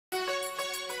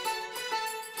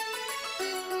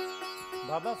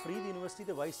बाबा Farid university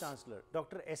के vice chancellor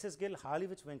doctor SS Gill हाल ही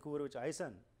Vancouver आए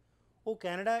सन। वो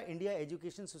कैनेडा इंडिया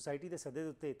एजुकेशन सोसाइटी के सदे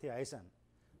उत्ते इत्थे आए सन।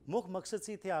 मुख मकसद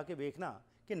से इत्थे आके वेखना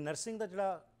कि नर्सिंग का जिहड़ा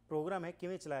प्रोग्राम है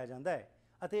किवें चलाया जाता है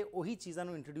अते उही चीज़ां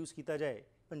नूं इंट्रोड्यूस किया जाए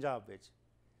पंजाब विच।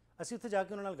 असीं उत्थे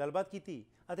जाके उन्हां नाल गलबात कीती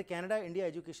अते कैनेडा इंडिया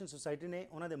एजुकेशन सोसाइटी ने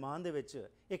उन्हां दे मान दे विच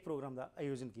एक प्रोग्राम का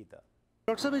आयोजन किया।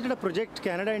 डॉक्टर साहब, जिहड़ा project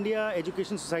Canada India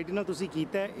education society नाल तुसीं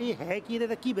कीता है ये है कि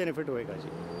इहदा की बेनिफिट होएगा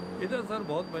जी? ਇਹਦਾ ਸਰ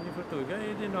ਬਹੁਤ ਬੈਨੀਫਿਟ ਹੋਏਗਾ।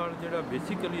 ਇਹਦੇ ਨਾਲ ਜਿਹੜਾ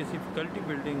ਬੇਸਿਕਲੀ ਅਸੀਂ ਫੈਕਲਟੀ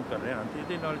ਬਿਲਡਿੰਗ ਕਰ ਰਹੇ ਹਾਂ ਤੇ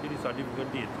ਇਹਦੇ ਨਾਲ ਜਿਹੜੀ ਸਾਡੀ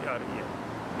ਫੈਕਲਟੀ ਇੱਥੇ ਆ ਰਹੀ ਹੈ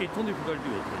ਇੱਥੋਂ ਦੀ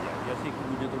ਫੈਕਲਟੀ ਉੱਥੇ ਜਾ ਰਹੀ ਹੈ। ਅਸੀਂ ਇੱਕ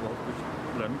ਦੂਜੇ ਤੋਂ ਬਹੁਤ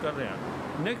ਕੁਝ ਲਰਨ ਕਰ ਰਹੇ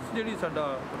ਹਾਂ। ਨੈਕਸਟ ਜਿਹੜੀ ਸਾਡਾ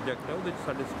ਪ੍ਰੋਜੈਕਟ ਹੈ ਉਹਦੇ 'ਚ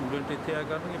ਸਾਡੇ ਸਟੂਡੈਂਟ ਇੱਥੇ ਆਇਆ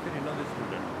ਕਰਨਗੇ, ਫਿਰ ਇਹਨਾਂ ਦੇ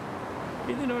ਸਟੂਡੈਂਟ।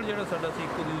 ਇਹਦੇ ਨਾਲ ਜਿਹੜਾ ਸਾਡਾ ਅਸੀਂ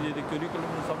ਇੱਕ ਦੂਜੇ ਦੇ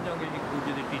ਕਰਿਕੂਲਮ ਨੂੰ ਸਮਝਾਂਗੇ, ਇੱਕ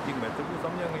ਦੂਜੇ ਦੇ ਟੀਚਿੰਗ ਮੈਥਡ ਨੂੰ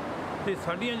ਸਮਝਾਂਗੇ ਅਤੇ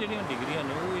ਸਾਡੀਆਂ ਜਿਹੜੀਆਂ ਡਿਗਰੀਆਂ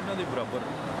ਨੇ ਉਹ ਇਹਨਾਂ ਦੇ ਬਰਾਬਰ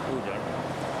ਹੋ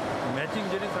ਜਾਣਗੀਆਂ। ਮੈਚਿੰਗ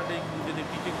ਜਿਹੜੇ ਸਾਡੇ ਇੱਕ ਦੂਜੇ ਦੇ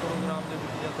ਟੀਚਿੰਗ ਪ੍ਰੋਗਰਾਮ ਦੇ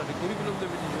ਵਿੱਚ ਜਾਂ ਸਾਡੇ ਕਰਿਕੂਲਮ ਦੇ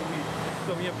ਵਿੱਚ ਜੋ ਵੀ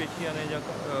ਕਮੀਆਂ ਪੇਸ਼ੀਆਂ ਨੇ ਜਾਂ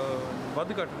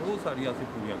ਵੱਧ ਘੱਟ ਉਹ ਸਾਰੀਆਂ ਅਸੀਂ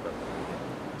ਪੂਰੀਆਂ ਕਰ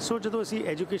ਸਕਦੇ। ਸੋ ਜਦੋਂ ਅਸੀਂ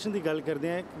ਐਜੂਕੇਸ਼ਨ ਦੀ ਗੱਲ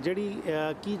ਕਰਦੇ ਹਾਂ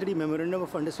ਜਿਹੜੀ ਮੈਮੋਰੈਂਡਮ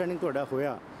ਆਫ ਅੰਡਰਸਟੈਂਡਿੰਗ ਤੁਹਾਡਾ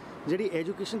ਹੋਇਆ, ਜਿਹੜੀ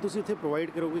ਐਜੂਕੇਸ਼ਨ ਤੁਸੀਂ ਉੱਥੇ ਪ੍ਰੋਵਾਈਡ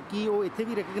ਕਰੋਗੇ ਕੀ ਉਹ ਇੱਥੇ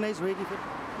ਵੀ ਰੈਕਗਨਾਈਜ਼ ਹੋਏਗੀ? ਫਿਰ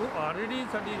ਉਹ ਆਲਰੇਡੀ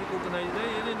ਸਾਡੀ ਰਿਕੋਗਨਾਈਜ਼ ਹੈ।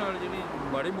 ਇਹਦੇ ਨਾਲ ਜਿਹੜੀ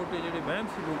ਮਾੜੇ ਮੋਟੇ ਜਿਹੜੇ ਵਹਿਮ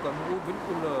ਸੀ ਲੋਕਾਂ ਨੂੰ ਉਹ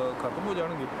ਬਿਲਕੁਲ ਖਤਮ ਹੋ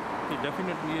ਜਾਣਗੇ ਅਤੇ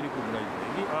ਡੈਫੀਨੇਟਲੀ ਇਹ ਰਿਕੋਗਨਾਈਜ਼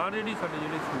ਹੋਏਗੀ। ਆਲਰੇਡੀ ਸਾਡੇ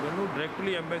ਜਿਹੜੇ ਸਟੂਡੈਂਟ ਨੂੰ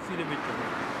ਡਾਇਰੈਕਟਲੀ MSc ਦੇ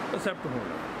ਵਿੱਚ ਅਸੈਪਟ ਹੋਣ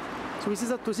ਲੱਗੇ। ਸੋ ਇਸੇ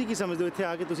ਸਾਹਿਬ ਤੁਸੀਂ ਕੀ ਸਮਝਦੇ ਹੋ, ਇੱਥੇ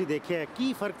ਆ ਕੇ ਤੁਸੀਂ ਦੇਖਿਆ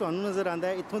ਕੀ ਫ਼ਰਕ ਤੁਹਾਨੂੰ ਨਜ਼ਰ ਆਉਂਦਾ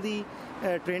ਹੈ ਇੱਥੋਂ ਦੀ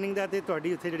ਟ੍ਰੇਨਿੰਗ ਦਾ ਅਤੇ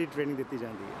ਤੁਹਾਡੀ ਉੱਥੇ ਜਿਹੜੀ ਟ੍ਰੇਨਿੰਗ ਦਿੱਤੀ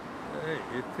ਜਾਂਦੀ ਹੈ?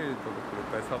 ਇੱਥੇ ਤੁਹਾਡੇ ਕੋਲ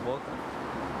ਪੈਸਾ ਬਹੁਤ ਹੈ,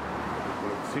 ਤੁਹਾਡੇ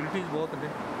ਕੋਲ ਫੈਸਿਲਿਟੀਜ਼ ਬਹੁਤ ਨੇ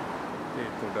ਅਤੇ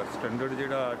ਤੁਹਾਡਾ ਸਟੈਂਡਰਡ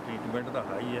ਜਿਹੜਾ ਟਰੀਟਮੈਂਟ ਦਾ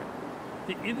ਹਾਈ ਹੈ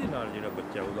ਅਤੇ ਇਹਦੇ ਨਾਲ ਜਿਹੜਾ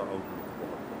ਬੱਚਾ ਉਹਦਾ ਆਊਟਲੁੱਕ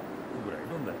ਬਹੁਤ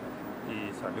ਬ੍ਰਾਈਟ ਹੁੰਦਾ ਹੈ।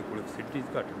 ਅਤੇ ਸਾਡੇ ਕੋਲ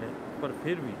ਫੈਸਿਲਿਟੀਜ਼ ਘੱਟ ਨੇ ਪਰ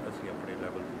ਫਿਰ ਵੀ ਅਸੀਂ ਆਪਣੇ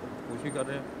ਲੈਵਲ ਦੀ ਕੋਸ਼ਿਸ਼ ਕਰ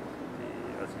ਰਹੇ ਹਾਂ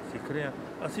ਅਤੇ ਅਸੀਂ ਸਿੱਖ ਰਹੇ ਹਾਂ।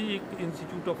 ਅਸੀਂ ਇੱਕ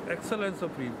institute of excellence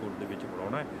of Faridkot ਦੇ ਵਿੱਚ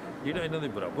ਬਣਾਉਣਾ ਹੈ ਜਿਹੜਾ ਇਹਨਾਂ ਦੇ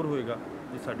ਬਰਾਬਰ ਹੋਏਗਾ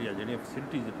ਅਤੇ ਸਾਡੀਆਂ ਜਿਹੜੀਆਂ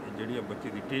ਫੈਸਿਲਿਟੀਜ਼ ਜਿਹੜੀਆਂ ਬੱਚੇ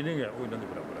ਦੀ ਟ੍ਰੇਨਿੰਗ ਹੈ ਉਹ ਇਹਨਾਂ ਦੇ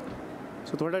ਬਰਾਬਰ ਹੈ।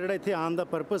 ਸੋ ਤੁਹਾਡਾ ਜਿਹੜਾ ਇੱਥੇ ਆਉਣ ਦਾ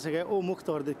ਪਰਪਸ ਹੈਗਾ ਉਹ ਮੁੱਖ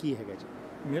ਤੌਰ 'ਤੇ ਕੀ ਹੈਗਾ ਜੀ?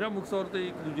 ਮੇਰਾ ਮੁੱਖ ਤੌਰ 'ਤੇ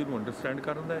ਇੱਕ ਦੂਜੇ ਨੂੰ ਅੰਡਰਸਟੈਂਡ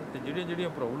ਕਰਨ ਦਾ ਹੈ ਅਤੇ ਜਿਹੜੀਆਂ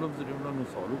ਪ੍ਰੋਬਲਮਸ ਨੇ ਉਹਨਾਂ ਨੂੰ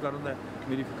ਸੋਲਵ ਕਰਨ ਦਾ ਹੈ।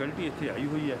 ਮੇਰੀ ਫੈਕਲਟੀ ਇੱਥੇ ਆਈ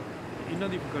ਹੋਈ ਹੈ, ਇਹਨਾਂ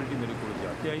ਦੀ ਫੈਕਲਟੀ ਮੇਰੇ ਕੋਲ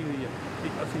ਜਾ ਕੇ ਆਈ ਹੋਈ ਹੈ ਅਤੇ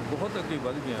ਅਸੀਂ ਬਹੁਤ ਅੱਗੇ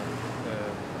ਵੱਧ ਗਏ ਹਾਂ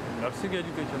ਨਰਸਿੰਗ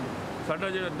ਐਜੂਕੇਸ਼ਨ। ਸਾਡਾ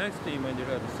ਜਿਹੜਾ ਨੈਕਸਟ ਏਮ ਹੈ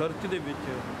ਜਿਹੜਾ ਰਿਸਰਚ ਦੇ ਵਿੱਚ,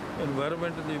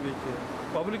 ਇਨਵਾਇਰਨਮੈਂਟ ਦੇ ਵਿੱਚ,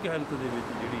 ਪਬਲਿਕ ਹੈਲਥ ਦੇ ਵਿੱਚ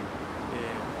ਜਿਹੜੀ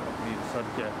ਆਪਣੀ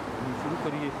ਰਿਸਰਚ ਹੈ ਉਹਨੂੰ ਸ਼ੁਰੂ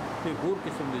ਕਰੀਏ ਅਤੇ ਹੋਰ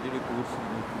ਕਿਸਮ ਦੇ ਜਿਹੜੇ ਕੋਰਸ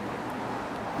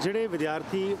ਜਿਹੜੇ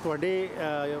ਵਿਦਿਆਰਥੀ ਤੁਹਾਡੇ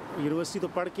ਯੂਨੀਵਰਸਿਟੀ ਤੋਂ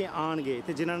ਪੜ੍ਹ ਕੇ ਆਉਣਗੇ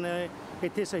ਅਤੇ ਜਿਨ੍ਹਾਂ ਨੇ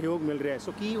ਇੱਥੇ ਸਹਿਯੋਗ ਮਿਲ ਰਿਹਾ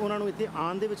ਸੋ ਕੀ ਉਹਨਾਂ ਨੂੰ ਇੱਥੇ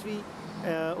ਆਉਣ ਦੇ ਵਿੱਚ ਵੀ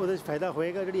ਉਹਦੇ 'ਚ ਫਾਇਦਾ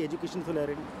ਹੋਏਗਾ ਜਿਹੜੀ ਐਜੂਕੇਸ਼ਨ ਤੋਂ ਲੈ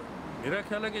ਰਹੇ ਨੇ? ਮੇਰਾ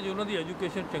ਖਿਆਲ ਹੈ ਕਿ ਜੇ ਉਹਨਾਂ ਦੀ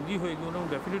ਐਜੂਕੇਸ਼ਨ ਚੰਗੀ ਹੋਏਗੀ ਉਹਨਾਂ ਨੂੰ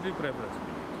ਡੈਫੀਨੇਟਲੀ ਪ੍ਰੈਫਰੈਂਸ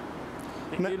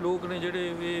ਮਿਲੇਗੀ ਅਤੇ ਇਹ ਲੋਕ ਨੇ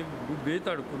ਜਿਹੜੇ ਇਹ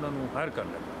ਬੇਧੜਕ ਉਹਨਾਂ ਨੂੰ ਹਾਇਰ ਕਰ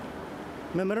ਲੈਂਦੇ।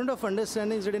 ਮੈਮੋਰੈਂਡਮ ਆਫ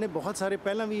ਅੰਡਰਸਟੈਂਡਿੰਗ ਜਿਹੜੇ ਨੇ ਬਹੁਤ ਸਾਰੇ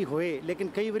ਪਹਿਲਾਂ ਵੀ ਹੋਏ ਲੇਕਿਨ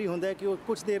ਕਈ ਵਾਰੀ ਹੁੰਦਾ ਹੈ ਕਿ ਉਹ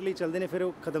ਕੁਝ ਦੇਰ ਲਈ ਚੱਲਦੇ ਨੇ ਫਿਰ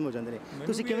ਉਹ ਖਤਮ ਹੋ ਜਾਂਦੇ ਨੇ।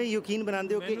 ਤੁਸੀਂ ਕਿਵੇਂ ਯਕੀਨ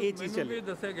ਬਣਾਉਂਦੇ ਹੋ ਕਿ ਇਹ ਚੀਜ਼ ਚੱਲੇ? ਇਹ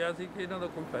ਦੱਸਿਆ ਗਿਆ ਸੀ ਕਿ ਇਹਨਾਂ ਦਾ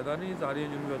ਕੋਈ ਫਾਇਦਾ ਨਹੀਂ, ਸਾਰੀਆਂ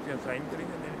ਯੂਨੀਵਰਸਿਟੀਆਂ ਸਾਈਨ ਕਰੀ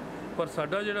ਜਾਂਦੇ ਨੇ ਪਰ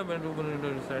ਸਾਡਾ ਜਿਹੜਾ ਮੈਮੋਰੈਂਡਮ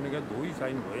ਅੰਡਰਸਟੈਂਡਿੰਗ ਹੈ 2 ਹੀ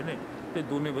ਸਾਈਨ ਹੋਏ ਨੇ ਅਤੇ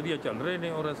ਦੋਨੇ ਵਧੀਆ ਚੱਲ ਰਹੇ ਨੇ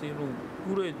ਔਰ ਅਸੀਂ ਇਹਨੂੰ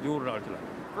ਪੂਰੇ ਜ਼ੋਰ ਨਾਲ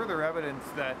ਚਲਾਉਂਦੇ। Further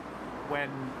evidence that when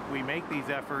we make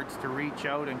these efforts to reach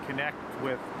out and connect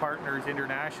with partners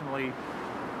internationally,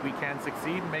 we can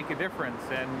succeed and make a difference.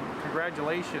 And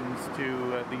congratulations to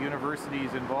the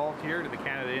universities involved here, to the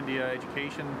Canada-India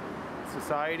Education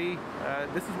Society.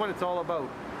 This is what it's all about,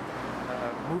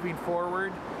 moving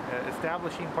forward,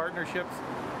 establishing partnerships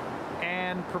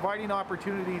and providing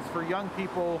opportunities for young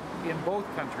people in both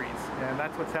countries. And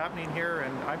that's what's happening here,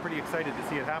 and I'm pretty excited to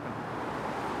see it happen.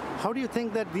 How do you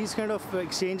think that these kind of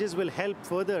exchanges will help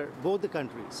further both the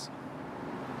countries?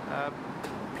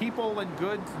 People and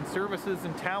goods and services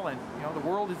and talent. You know, the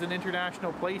world is an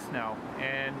international place now,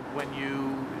 and when you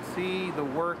see the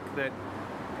work that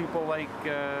people like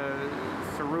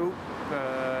Sarup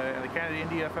and the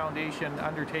Canada-India Foundation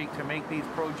undertake to make these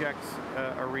projects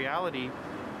a reality,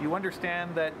 you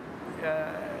understand that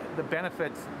the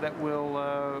benefits that will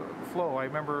flow. I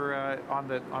remember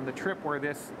on the trip where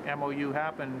this MOU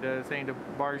happened, saying to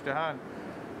Barj Dahan,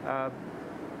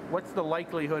 what's the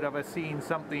likelihood of us seeing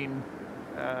something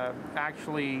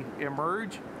actually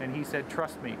emerge? And he said,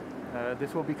 trust me,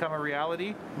 this will become a reality.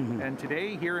 And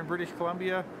today here in British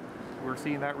Columbia we're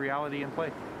seeing that reality in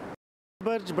play.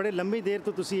 ਪਰ ਬੜੇ ਲੰਬੀ ਦੇਰ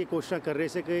ਤੋਂ ਤੁਸੀਂ ਇਹ ਕੋਸ਼ਿਸ਼ਾਂ ਕਰ ਰਹੇ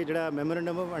ਸੀ ਕਿ ਜਿਹੜਾ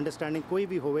ਮੈਮੋਰੈਂਡਮ ਆਫ ਅੰਡਰਸਟੈਂਡਿੰਗ ਕੋਈ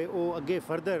ਵੀ ਹੋਵੇ ਉਹ ਅੱਗੇ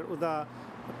ਫਰਦਰ ਉਹਦਾ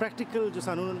ਪ੍ਰੈਕਟੀਕਲ ਜੋ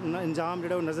ਸਾਨੂੰ ਇੰਜਾਮ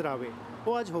ਜਿਹੜਾ ਉਹ ਨਜ਼ਰ ਆਵੇ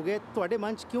ਉਹ ਅੱਜ ਹੋ ਗਿਆ। ਤੁਹਾਡੇ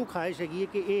ਮਨ 'ਚ ਕਿਉਂ ਖਾਹਿਸ਼ ਹੈਗੀ ਹੈ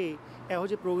ਕਿ ਇਹੋ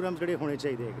ਜਿਹੇ ਪ੍ਰੋਗਰਾਮ ਜਿਹੜੇ ਹੋਣੇ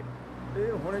ਚਾਹੀਦੇ ਹੈਗੇ?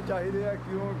 ਇਹ ਹੋਣੇ ਚਾਹੀਦੇ ਆ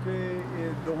ਕਿਉਂਕਿ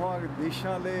ਇਹ ਦੋਹਾਂ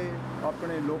ਦੇਸ਼ਾਂ ਲਈ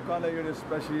ਆਪਣੇ ਲੋਕਾਂ ਲਈ ਜਿਹੜੇ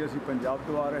ਸਪੈਸ਼ਲੀ ਅਸੀਂ ਪੰਜਾਬ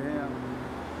ਤੋਂ ਆ ਰਹੇ ਹਾਂ,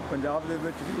 ਪੰਜਾਬ ਦੇ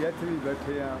ਵਿੱਚ ਵੀ ਇੱਥੇ ਵੀ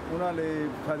ਬੈਠੇ ਆ, ਉਹਨਾਂ ਲਈ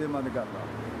ਫਾਇਦੇਮੰਦ ਕਰਦਾ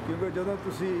ਕਿਉਂਕਿ ਜਦੋਂ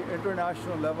ਤੁਸੀਂ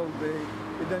ਇੰਟਰਨੈਸ਼ਨਲ ਲੈਵਲ 'ਤੇ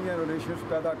ਇੱਦਾਂ ਦੀਆਂ ਰਿਲੇਸ਼ਨਸ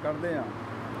ਪੈਦਾ ਕਰਦੇ ਆ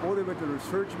ਉਹਦੇ ਵਿੱਚ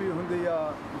ਰਿਸਰਚ ਵੀ ਹੁੰਦੀ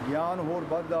ਆ, ਗਿਆਨ ਹੋਰ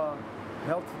ਵੱਧਦਾ,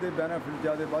 ਹੈਲਥ ਦੇ ਬੈਨੀਫਿਟ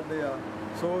ਜ਼ਿਆਦਾ ਵੱਧਦੇ ਆ।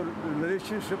 ਸੋ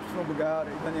ਰਿਲੇਸ਼ਨਸ਼ਿਪਸ ਤੋਂ ਬਗੈਰ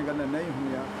ਇੱਦਾਂ ਦੀਆਂ ਗੱਲਾਂ ਨਹੀਂ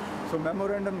ਹੁੰਦੀਆਂ। ਸੋ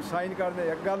ਮੈਮੋਰੈਂਡਮ ਸਾਈਨ ਕਰਨ ਦੀ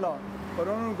ਇੱਕ ਗੱਲ ਆ ਪਰ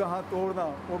ਉਹਨੂੰ ਗਾਹਾਂ ਤੋੜਨਾ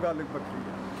ਉਹ ਗੱਲ ਵੱਖਰੀ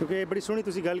ਹੈ। ਕਿਉਂਕਿ ਇਹ ਬੜੀ ਸੋਹਣੀ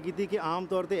ਤੁਸੀਂ ਗੱਲ ਕੀਤੀ ਕਿ ਆਮ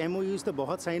ਤੌਰ ਤੇ MOUs ਤਾਂ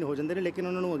ਬਹੁਤ ਸਾਈਨ ਹੋ ਜਾਂਦੇ ਨੇ ਲੇਕਿਨ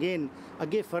ਉਹਨਾਂ ਨੂੰ ਅਗੇਨ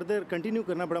ਅੱਗੇ ਫਰਦਰ ਕੰਟੀਨਿਊ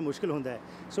ਕਰਨਾ ਬੜਾ ਮੁਸ਼ਕਿਲ ਹੁੰਦਾ ਹੈ।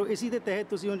 ਸੋ ਇਸੀ ਦੇ ਤਹਿਤ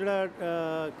ਤੁਸੀਂ ਹੁਣ ਜਿਹੜਾ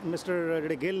ਮਿਸਟਰ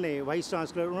ਜਿਹੜੇ ਗਿੱਲ ਨੇ ਵਾਈਸ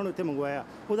ਚਾਂਸਲਰ ਉਹਨਾਂ ਨੂੰ ਇੱਥੇ ਮੰਗਵਾਇਆ,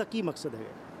 ਉਹਦਾ ਕੀ ਮਕਸਦ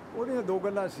ਹੈਗਾ? ਉਹਦੀਆਂ ਦੋ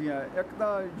ਗੱਲਾਂ ਸੀਆਂ। ਇੱਕ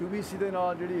ਤਾਂ UBC ਦੇ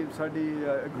ਨਾਲ ਜਿਹੜੀ ਸਾਡੀ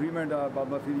ਐਗਰੀਮੈਂਟ ਆ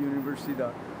ਬਾਬਾ ਫਰੀਦ ਯੂਨੀਵਰਸਿਟੀ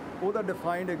ਦਾ, ਉਹਦਾ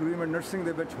ਡਿਫਾਈਨਡ ਐਗਰੀਮੈਂਟ ਨਰਸਿੰਗ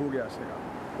ਦੇ ਵਿੱਚ ਹੋ ਗਿਆ ਸੀਗਾ।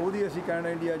 ਉਹਦੀ ਅਸੀਂ ਕੈਨੇਡਾ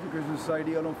ਇੰਡੀਆ ਐਜੂਕੇਸ਼ਨ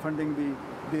ਸੁਸਾਇਟੀ ਵੱਲੋਂ ਫੰਡਿੰਗ ਵੀ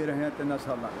ਦੇ ਰਹੇ ਹਾਂ 3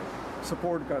 ਸਾਲਾਂ ਲਈ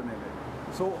ਸਪੋਰਟ ਕਰਨੇ ਲਈ।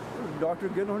 ਸੋ ਡਾਕਟਰ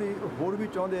ਗਿੱਲ ਹੁਣੀ ਹੋਰ ਵੀ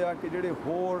ਚਾਹੁੰਦੇ ਆ ਕਿ ਜਿਹੜੇ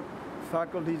ਹੋਰ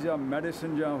ਫੈਕਲਟੀਜ਼ ਜਾਂ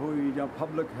ਮੈਡੀਸਨ ਜਾਂ ਹੋਈ ਜਾਂ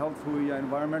ਪਬਲਿਕ ਹੈਲਥ ਹੋਈ ਜਾਂ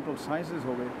ਇਨਵਾਇਰਮੈਂਟਲ ਸਾਇੰਸਿਸ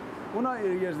ਹੋਵੇ, ਉਹਨਾਂ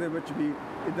ਏਰੀਆਜ਼ ਦੇ ਵਿੱਚ ਵੀ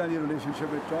ਇੱਦਾਂ ਦੀ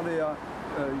ਰਿਲੇਸ਼ਨਸ਼ਿਪ ਵਿੱਚ ਚਾਹੁੰਦੇ ਆ।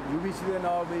 UBC ਦੇ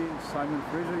ਨਾਲ ਵੀ, ਸਾਈਮਨ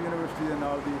ਫਰੇਜ਼ਰ ਯੂਨੀਵਰਸਿਟੀ ਦੇ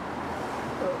ਨਾਲ ਵੀ,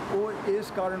 ਉਹ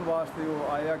ਇਸ ਕਾਰਨ ਵਾਸਤੇ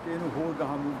ਉਹ ਆਇਆ ਕਿ ਇਹਨੂੰ ਹੋਰ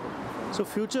ਗਾਹਾਂ ਮੂਵ ਕਰੋ। ਸੋ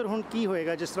ਫਿਊਚਰ ਹੁਣ ਕੀ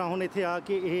ਹੋਏਗਾ? ਜਿਸ ਤਰ੍ਹਾਂ ਹੁਣ ਇੱਥੇ ਆ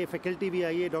ਕੇ ਇਹ ਫੈਕਲਟੀ ਵੀ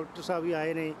ਆਈ ਹੈ, ਡਾਕਟਰ ਸਾਹਿਬ ਵੀ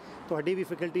ਆਏ ਨੇ, ਤੁਹਾਡੀ ਵੀ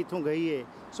ਫੈਕਲਟੀ ਇੱਥੋਂ ਗਈ ਹੈ,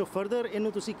 ਸੋ ਫਰਦਰ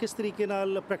ਇਹਨੂੰ ਤੁਸੀਂ ਕਿਸ ਤਰੀਕੇ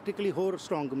ਨਾਲ ਪ੍ਰੈਕਟੀਕਲੀ ਹੋਰ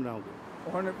ਸਟਰੋਂਗ ਬਣਾਓਗੇ?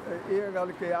 ਹੁਣ ਇਹ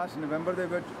ਗੱਲ ਕਿ ਅੱਜ ਨਵੰਬਰ ਦੇ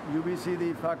ਵਿੱਚ UBC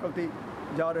ਦੀ ਫੈਕਲਟੀ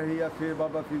ਜਾ ਰਹੀ ਆ ਫਿਰ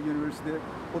ਬਾਬਾ ਫਰੀਦ ਯੂਨੀਵਰਸਿਟੀ ਦੇ,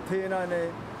 ਉੱਥੇ ਇਹਨਾਂ ਨੇ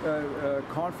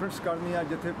ਕਾਨਫਰੰਸ ਕਰਨੀ ਆ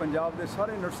ਜਿੱਥੇ ਪੰਜਾਬ ਦੇ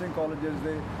ਸਾਰੇ ਨਰਸਿੰਗ ਕਾਲਜਸ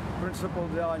ਦੇ ਪ੍ਰਿੰਸੀਪਲ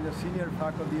ਜਾਂ ਸੀਨੀਅਰ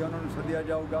ਫੈਕਲਟੀ ਉਹਨਾਂ ਨੂੰ ਸੱਦਿਆ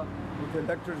ਜਾਊਗਾ। ਉੱਥੇ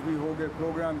ਲੈਕਚਰਸ ਵੀ ਹੋ ਗਏ,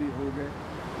 ਪ੍ਰੋਗਰਾਮ ਵੀ ਹੋ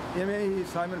ਗਏ। ਇਵੇਂ ਹੀ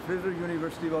ਸਾਈਮਨ ਫਰੇਜ਼ਰ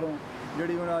ਯੂਨੀਵਰਸਿਟੀ ਵੱਲੋਂ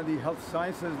ਜਿਹੜੀ ਉਹਨਾਂ ਦੀ ਹੈਲਥ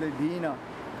ਸਾਇੰਸਿਸ ਦੇ ਡੀਨ ਆ,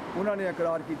 ਉਹਨਾਂ ਨੇ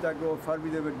ਇਕਰਾਰ ਕੀਤਾ ਕਿ ਉਹ ਫਰਵਰੀ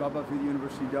ਦੇ ਵਿੱਚ ਬਾਬਾ ਫਰੀਦ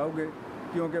ਯੂਨੀਵਰਸਿਟੀ ਜਾਓਗੇ,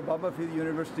 ਕਿਉਂਕਿ ਬਾਬਾ ਫਰੀਦ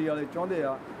ਯੂਨੀਵਰਸਿਟੀ ਵਾਲੇ ਚਾਹੁੰਦੇ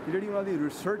ਆ ਕਿ ਜਿਹੜੀ ਉਹਨਾਂ ਦੀ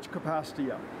ਰਿਸਰਚ ਕਪੈਸਿਟੀ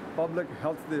ਆ ਪਬਲਿਕ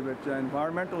ਹੈਲਥ ਦੇ ਵਿੱਚ,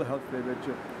 ਇਨਵਾਇਰਮੈਂਟਲ ਹੈਲਥ ਦੇ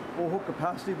ਵਿੱਚ, ਉਹ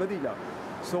ਕਪੈਸਿਟੀ ਵਧੀ ਜਾਵੇ।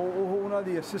 ਸੋ ਉਹ ਉਹਨਾਂ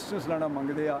ਦੀ ਅਸਿਸਟੈਂਸ ਲੈਣਾ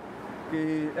ਮੰਗਦੇ ਆ ਕਿ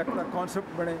ਇੱਕ ਤਾਂ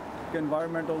ਕਨਸੈਪਟ ਬਣੇ ਕਿ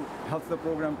ਇਨਵਾਇਰਮੈਂਟਲ ਹੈਲਥ ਦਾ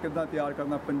ਪ੍ਰੋਗਰਾਮ ਕਿੱਦਾਂ ਤਿਆਰ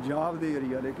ਕਰਨਾ ਪੰਜਾਬ ਦੇ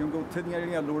ਏਰੀਆ ਲਈ, ਕਿਉਂਕਿ ਉੱਥੇ ਦੀਆਂ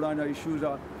ਜਿਹੜੀਆਂ ਲੋੜਾਂ ਜਾਂ ਇਸ਼ੂਜ਼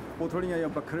ਆ ਉਹ ਥੋੜ੍ਹੀਆਂ ਜਿਹੀਆਂ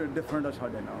ਵੱਖਰੇ ਡਿਫਰੈਂਟ ਆ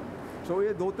ਸਾਡੇ ਨਾਲ। ਸੋ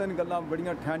ਇਹ 2-3 ਗੱਲਾਂ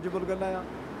ਬੜੀਆਂ ਟੈਂਜੀਬਲ ਗੱਲਾਂ ਆ।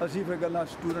 ਅਸੀਂ ਫਿਰ ਗੱਲਾਂ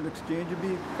ਸਟੂਡੈਂਟ ਐਕਸਚੇਂਜ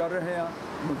ਵੀ ਕਰ ਰਹੇ ਹਾਂ,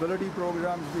 ਮੋਬਿਲਿਟੀ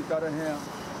ਪ੍ਰੋਗਰਾਮਸ ਵੀ ਕਰ ਰਹੇ ਹਾਂ।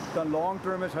 ਤਾਂ ਲੌਂਗ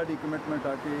ਟਰਮ ਸਾਡੀ ਕਮਿਟਮੈਂਟ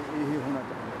ਆ ਕਿ ਇਹ ਹੋਣਾ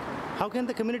ਚਾਹੀਦਾ। How can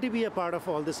the community be a part of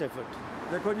all this effort?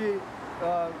 ਦੇਖੋ ਜੀ,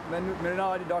 ਮੇਰੇ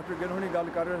ਨਾਲ ਅੱਜ ਡਾਕਟਰ ਗਿੱਲ ਹੁਣੀ ਗੱਲ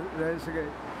ਕਰ ਰਹੇ ਸੀਗੇ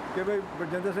ਕਿ ਬਈ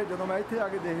ਬਰਜਿੰਦਰ ਸਿੰਘ, ਜਦੋਂ ਮੈਂ ਇੱਥੇ ਆ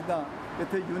ਕੇ ਦੇਖਦਾ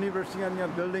ਇੱਥੇ ਯੂਨੀਵਰਸਿਟੀਆਂ ਦੀਆਂ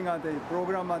ਬਿਲਡਿੰਗਾਂ 'ਤੇ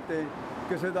ਪ੍ਰੋਗਰਾਮਾਂ 'ਤੇ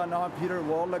ਕਿਸੇ ਦਾ ਨਾਮ ਫੀਡਰ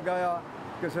ਵਾਲ ਲੱਗਾ ਆ,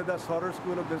 ਕਿਸੇ ਦਾ ਸੌਰਰ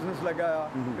ਸਕੂਲ ਆਫ ਬਿਜ਼ਨਸ ਲੱਗਾ ਆ,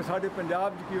 ਕਿ ਸਾਡੇ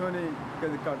ਪੰਜਾਬ 'ਚ ਕਿਉਂ ਨਹੀਂ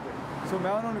ਕਦੇ ਕਰਦੇ। ਸੋ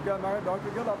ਮੈਂ ਉਹਨਾਂ ਨੂੰ ਕਿਹਾ, ਮੈਂ ਕਿਹਾ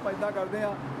ਡਾਕਟਰ ਗਿੱਲ ਆਪਾਂ ਇੱਦਾਂ ਕਰਦੇ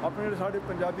ਹਾਂ, ਆਪਣੇ ਜਿਹੜੇ ਸਾਡੇ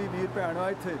ਪੰਜਾਬੀ ਵੀਰ ਭੈਣ ਆ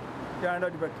ਇੱਥੇ ਕੈਨੇਡਾ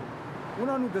 'ਚ ਬੈਠੇ,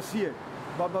 ਉਹਨਾਂ ਨੂੰ ਦੱਸੀਏ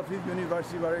ਬਾਬਾ ਫਰੀਦ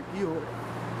ਯੂਨੀਵਰਸਿਟੀ ਬਾਰੇ ਕੀ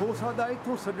ਹੋ ਸਕਦਾ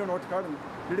ਇੱਥੋਂ ਸੱਜਣ ਉੱਠ ਖੜ੍ਹਨ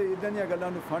ਜਿਹੜੇ ਇੱਦਾਂ ਦੀਆਂ ਗੱਲਾਂ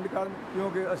ਨੂੰ ਫੰਡ ਕਰਨ,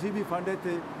 ਕਿਉਂਕਿ ਅਸੀਂ ਵੀ ਫੰਡ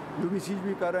ਇੱਥੇ UBC 'ਚ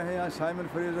ਵੀ ਕਰ ਰਹੇ ਹਾਂ, ਸਾਈਮਨ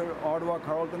ਫਰੇਜ਼ਰ, ਆਡਵਾ,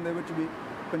 ਖਾਰਲਟਨ ਦੇ ਵਿੱਚ ਵੀ,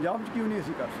 ਪੰਜਾਬ 'ਚ ਕਿਉਂ ਨਹੀਂ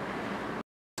ਅਸੀਂ ਕਰ ਸਕਦੇ।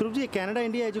 ਸਰੂਪ ਜੀ, ਕੈਨੇਡਾ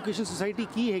ਇੰਡੀਆ ਐਜੂਕੇਸ਼ਨ ਸੁਸਾਇਟੀ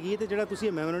ਕੀ ਹੈਗੀ ਹੈ ਅਤੇ ਜਿਹੜਾ ਤੁਸੀਂ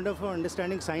ਇਹ ਮੈਮੋਰੈਂਡਮ ਆਫ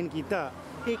ਅੰਡਰਸਟੈਂਡਿੰਗ ਸਾਈਨ ਕੀਤਾ,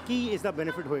 ਇਹ ਕੀ ਇਸ ਦਾ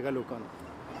ਬੈਨੀਫਿਟ ਹੋਏਗਾ ਲੋਕਾਂ ਨੂੰ?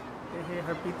 ਇਹ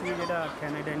ਹਰਪ੍ਰੀਤ ਜੀ, ਜਿਹੜਾ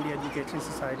ਕੈਨੇਡਾ ਇੰਡੀਆ ਐਜੂਕੇਸ਼ਨ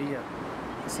ਸੁਸਾਇਟੀ ਆ,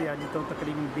 ਅਸੀਂ ਅੱਜ ਤੋਂ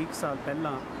ਤਕਰੀਬਨ 20 ਸਾਲ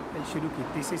ਪਹਿਲਾਂ ਸ਼ੁਰੂ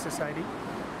ਕੀਤੀ ਸੀ ਸੁਸਾਇਟੀ।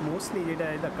 ਮੋਸਟਲੀ ਜਿਹੜਾ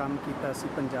ਇਹਦਾ ਕੰਮ ਕੀਤਾ ਸੀ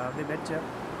ਪੰਜਾਬ ਦੇ ਵਿੱਚ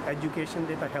ਐਜੂਕੇਸ਼ਨ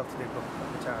ਦੇ ਤਾਂ ਹੈਲਥ ਦੇ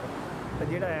ਵਿਚਾਰ। ਤਾਂ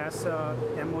ਜਿਹੜਾ ਇਸ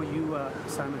MOU ਆ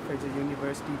ਸਾਈਮਨ ਫਰੇਜ਼ਰ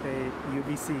ਯੂਨੀਵਰਸਿਟੀ ਅਤੇ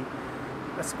UBC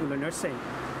ਸਕੂਲ ਆਫ ਨਰਸਿੰਗ,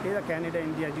 ਇਹਦਾ ਕੈਨੇਡਾ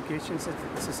ਇੰਡੀਆ ਐਜੂਕੇਸ਼ਨ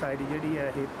ਸੁਸਾਇਟੀ ਜਿਹੜੀ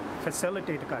ਹੈ ਇਹ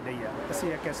ਫੈਸਿਲਿਟੇਟ ਕਰ ਰਹੀ ਆ।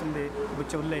 ਅਸੀਂ ਇੱਕ ਕਿਸਮ ਦੇ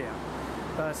ਵਿਚੋਲੇ ਆ।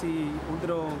 ਤਾਂ ਅਸੀਂ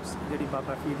ਉੱਧਰੋਂ ਜਿਹੜੀ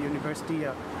ਬਾਬਾ ਫਰੀਦ ਯੂਨੀਵਰਸਿਟੀ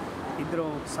ਆ,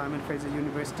 ਇੱਧਰੋਂ ਸਾਈਮਨ ਫਰੇਜ਼ਰ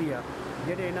ਯੂਨੀਵਰਸਿਟੀ ਆ,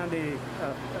 ਜਿਹੜੇ ਇਹਨਾਂ ਦੇ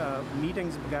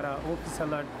ਮੀਟਿੰਗਸ ਵਗੈਰਾ ਉਹ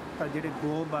ਫੈਸਿਲਿਟੀ ਜਿਹੜੇ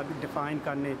ਗੋਲ ਬਾਗ ਡਿਫਾਈਨ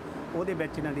ਕਰਨੇ, ਉਹਦੇ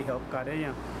ਵਿੱਚ ਇਹਨਾਂ ਦੀ ਹੈਲਪ ਕਰ ਰਹੇ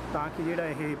ਹਾਂ ਤਾਂ ਕਿ ਜਿਹੜਾ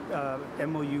ਇਹ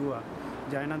MOU ਆ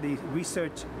ਜਾਂ ਇਹਨਾਂ ਦੀ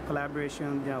ਰਿਸਰਚ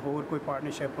ਕੋਲੈਬੋਰੇਸ਼ਨ ਜਾਂ ਹੋਰ ਕੋਈ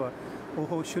ਪਾਰਟਨਰਸ਼ਿਪ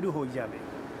ਉਹ ਸ਼ੁਰੂ ਹੋ ਜਾਵੇ।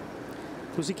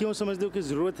 ਤੁਸੀਂ ਕਿਉਂ ਸਮਝਦੇ ਹੋ ਕਿ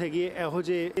ਜ਼ਰੂਰਤ ਹੈਗੀ ਹੈ ਇਹੋ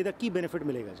ਜਿਹੇ? ਇਹਦਾ ਕੀ ਬੈਨੀਫਿਟ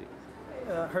ਮਿਲੇਗਾ ਜੀ?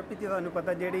 ਹਰਪ੍ਰੀਤ, ਤੁਹਾਨੂੰ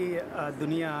ਪਤਾ ਜਿਹੜੀ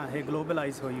ਦੁਨੀਆ ਇਹ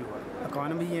ਗਲੋਬਲਾਈਜ਼ ਹੋਈ ਹੋਆ,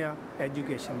 ਇਕੋਨਮੀ ਆ,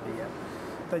 ਐਜੂਕੇਸ਼ਨ ਦੀ ਆ,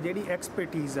 ਤਾਂ ਜਿਹੜੀ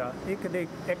ਐਕਸਪਰਟੀਜ਼ ਆ ਇਹ ਕਦੇ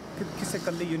ਕਿਸੇ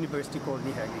ਇਕੱਲੀ ਯੂਨੀਵਰਸਿਟੀ ਕੋਲ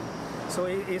ਨਹੀਂ ਹੈਗੀ। ਸੋ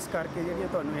ਇਸ ਕਰਕੇ ਜਿਹੜੀਆਂ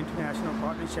ਤੁਹਾਨੂੰ ਇੰਟਰਨੈਸ਼ਨਲ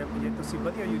ਪਾਰਟਨਰਸ਼ਿਪ, ਜੇ ਤੁਸੀਂ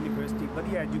ਵਧੀਆ ਯੂਨੀਵਰਸਿਟੀ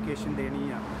ਵਧੀਆ ਐਜੂਕੇਸ਼ਨ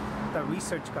ਦੇਣੀ ਆ ਤਾਂ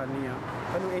ਰਿਸਰਚ ਕਰਨੀ ਆ,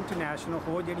 ਤੁਹਾਨੂੰ ਇੰਟਰਨੈਸ਼ਨਲ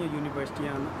ਹੋਰ ਜਿਹੜੀਆਂ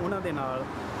ਯੂਨੀਵਰਸਿਟੀਆਂ ਉਹਨਾਂ ਦੇ ਨਾਲ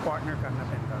ਪਾਰਟਨਰ ਕਰਨਾ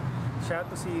ਪੈਂਦਾ। ਸ਼ਾਇਦ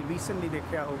ਤੁਸੀਂ ਰੀਸੈਂਟਲੀ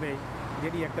ਦੇਖਿਆ ਹੋਵੇ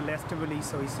ਜਿਹੜੀ ਇੱਕ ਲਿਸਟ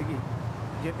ਰਿਲੀਜ਼ ਹੋਈ ਸੀਗੀ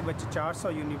ਜਿਹਦੇ ਵਿੱਚ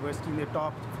 400 ਯੂਨੀਵਰਸਿਟੀ ਦੇ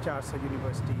ਟੌਪ 400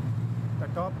 ਯੂਨੀਵਰਸਿਟੀ, ਤਾਂ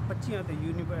ਟੌਪ 25 ਤੇ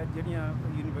ਜਿਹੜੀਆਂ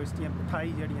ਯੂਨੀਵਰਸਿਟੀਆਂ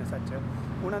 28 ਜਿਹੜੀਆਂ ਸੱਚ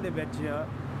ਉਹਨਾਂ ਦੇ ਵਿੱਚ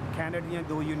ਕੈਨੇਡਾ ਦੀਆਂ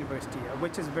 2 ਯੂਨੀਵਰਸਿਟੀ ਆ,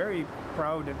 ਵਿਚ ਇਜ਼ ਵੈਰੀ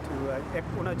ਪ੍ਰਾਊਡ ਟੂ। ਇੱਕ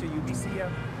ਉਹਨਾਂ 'ਚ UBC ਆ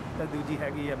ਤਾਂ ਦੂਜੀ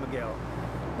ਹੈਗੀ ਆ McGill।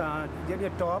 ਤਾਂ ਜਿਹੜੀਆਂ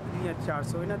ਟੌਪ ਦੀਆਂ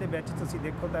 400 ਇਹਨਾਂ ਦੇ ਵਿੱਚ ਤੁਸੀਂ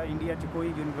ਦੇਖੋ ਤਾਂ ਇੰਡੀਆ 'ਚ ਕੋਈ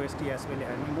ਯੂਨੀਵਰਸਿਟੀ ਇਸ ਵੇਲੇ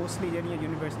ਹੈ ਨਹੀਂ। ਮੋਸਟਲੀ ਜਿਹੜੀਆਂ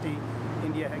ਯੂਨੀਵਰਸਿਟੀ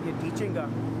ਇੰਡੀਆ ਹੈਗੀ ਟੀਚਿੰਗ ਆ,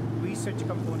 ਰਿਸਰਚ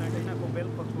ਕੰਪੋਨੈਂਟ ਇਹਨਾਂ ਕੋਲ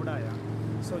ਬਿਲਕੁਲ ਥੋੜ੍ਹਾ ਆ।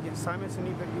 ਸੋ ਜੇ ਸਾਈਮਨ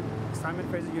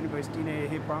ਫਰੇਜ਼ਰ ਯੂਨੀਵਰਸਿਟੀ ਨੇ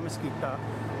ਇਹ ਪ੍ਰੋਮਿਸ ਕੀਤਾ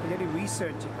ਕਿ ਜਿਹੜੀ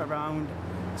ਰਿਸਰਚ ਅਰਾਊਂਡ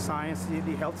ਸਾਇੰਸ,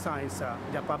 ਜਿਹਦੀ ਹੈਲਥ ਸਾਇੰਸ ਆ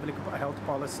ਜਾਂ ਪਬਲਿਕ ਹੈਲਥ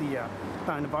ਪਾਲਿਸੀ ਆ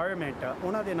ਤਾਂ ਇਨਵਾਇਰਮੈਂਟ ਆ,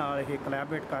 ਉਹਨਾਂ ਦੇ ਨਾਲ ਇਹ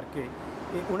ਕੋਲੈਬੋਰੇਟ ਕਰਕੇ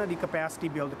ਇਹ ਉਹਨਾਂ ਦੀ ਕਪੈਸਿਟੀ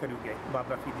ਬਿਲਡ ਕਰੂਗੇ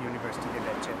ਬਾਬਾ ਫਰੀਦ ਯੂਨੀਵਰਸਿਟੀ ਦੇ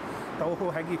ਵਿੱਚ। ਤਾਂ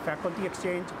ਉਹ ਹੈਗੀ ਫੈਕਲਟੀ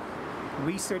ਐਕਸਚੇਂਜ,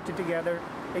 ਰਿਸਰਚ ਟੁਗੈਦਰ,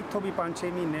 ਇੱਥੋਂ ਵੀ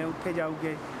 5-6 ਮਹੀਨੇ ਉੱਥੇ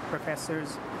ਜਾਊਗੇ,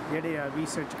 ਪ੍ਰੋਫੈਸਰਸ ਜਿਹੜੇ ਆ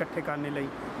ਰਿਸਰਚ ਇਕੱਠੇ ਕਰਨ ਲਈ,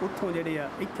 ਉੱਥੋਂ ਜਿਹੜੇ ਆ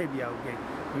ਇੱਥੇ ਵੀ ਆਉਗੇ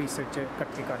ਰਿਸਰਚ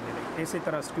ਇਕੱਠੇ ਕਰਨ ਲਈ। ਇਸੇ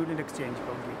ਤਰ੍ਹਾਂ ਸਟੂਡੈਂਟ ਐਕਸਚੇਂਜ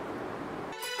ਹੋਊਗੀ।